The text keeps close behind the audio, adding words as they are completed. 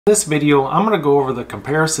In this video, I'm going to go over the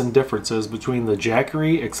comparison differences between the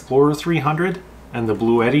Jackery Explorer 300 and the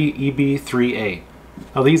Bluetti EB3A.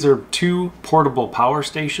 Now these are two portable power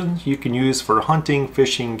stations you can use for hunting,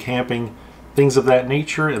 fishing, camping, things of that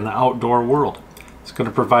nature in the outdoor world. It's going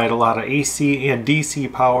to provide a lot of AC and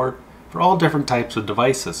DC power for all different types of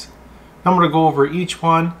devices. I'm going to go over each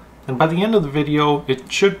one, and by the end of the video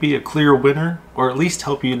it should be a clear winner, or at least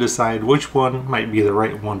help you decide which one might be the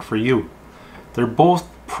right one for you. They're both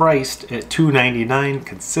priced at $2.99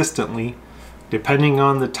 consistently. Depending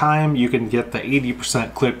on the time, you can get the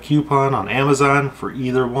 80% clip coupon on Amazon for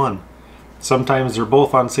either one. Sometimes they're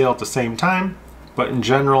both on sale at the same time, but in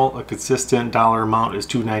general a consistent dollar amount is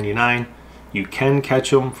 $2.99. You can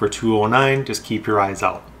catch them for $2.09, just keep your eyes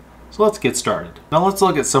out. So let's get started. Now let's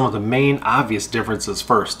look at some of the main obvious differences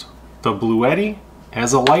first. The Bluetti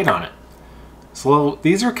has a light on it. So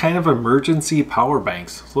these are kind of emergency power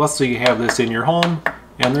banks. So let's say you have this in your home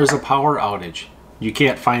and there's a power outage. You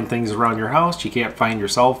can't find things around your house, you can't find your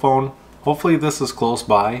cell phone. Hopefully this is close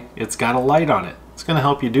by. It's got a light on it. It's going to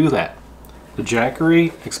help you do that. The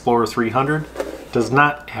Jackery Explorer 300 does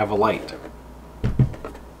not have a light.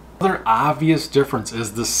 Another obvious difference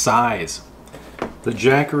is the size. The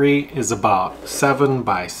Jackery is about 7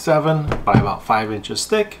 by 7 by about 5 inches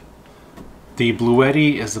thick. The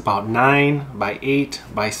Bluetti is about 9 by 8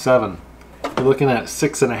 by 7. You're looking at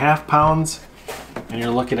 6.5 pounds and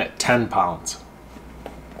you're looking at 10 pounds.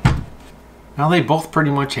 Now they both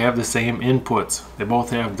pretty much have the same inputs. They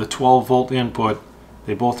both have the 12 volt input.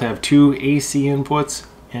 They both have 2 AC inputs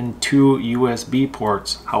and 2 USB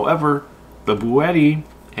ports. However, the Bluetti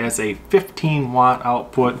has a 15 watt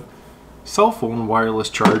output cell phone wireless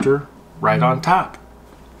charger right on top.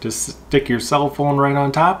 Just stick your cell phone right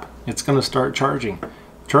on top, it's going to start charging.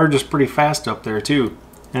 Charges pretty fast up there too,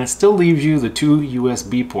 and it still leaves you the 2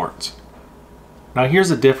 USB ports. Now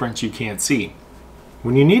here's a difference you can't see.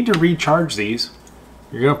 When you need to recharge these,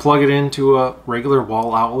 you're going to plug it into a regular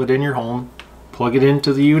wall outlet in your home, plug it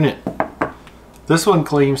into the unit. This one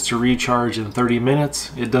claims to recharge in 30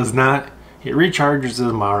 minutes. It does not. It recharges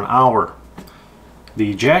in about an hour.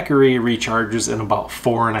 The Jackery recharges in about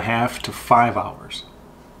 4.5 to 5 hours.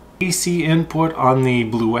 AC input on the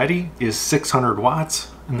Bluetti is 600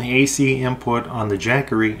 watts and the AC input on the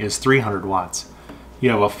Jackery is 300 watts. You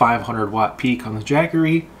have a 500 watt peak on the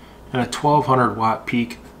Jackery and a 1200 watt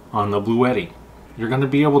peak on the Bluetti. You're going to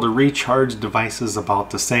be able to recharge devices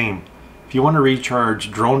about the same. If you want to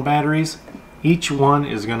recharge drone batteries, each one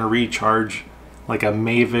is going to recharge like a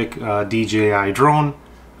Mavic DJI drone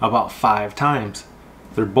about 5 times.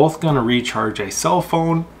 They're both going to recharge a cell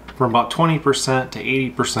phone from about 20% to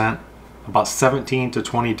 80%, about 17 to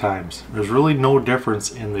 20 times. There's really no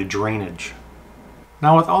difference in the drainage.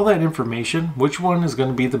 Now with all that information, which one is going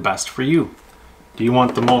to be the best for you? Do you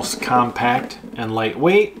want the most compact and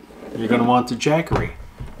lightweight? You're going to want the Jackery.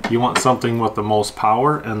 You want something with the most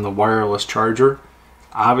power and the wireless charger?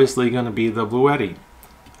 Obviously going to be the Bluetti.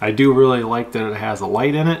 I do really like that it has a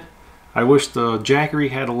light in it. I wish the Jackery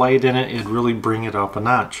had a light in it. It'd really bring it up a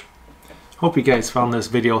notch. Hope you guys found this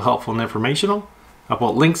video helpful and informational. I'll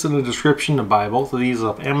put links in the description to buy both of these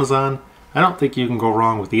off Amazon. I don't think you can go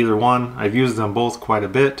wrong with either one. I've used them both quite a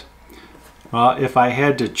bit. If I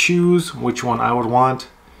had to choose which one I would want,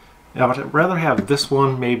 I would rather have this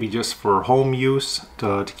one maybe just for home use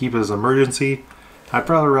to keep it as an emergency. I'd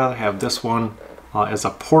probably rather have this one as a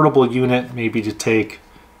portable unit, maybe to take,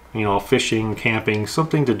 you know, fishing, camping,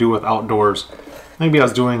 something to do with outdoors. Maybe I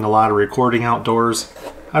was doing a lot of recording outdoors.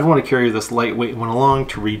 I'd want to carry this lightweight one along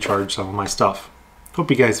to recharge some of my stuff. Hope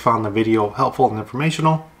you guys found the video helpful and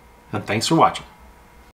informational, and thanks for watching.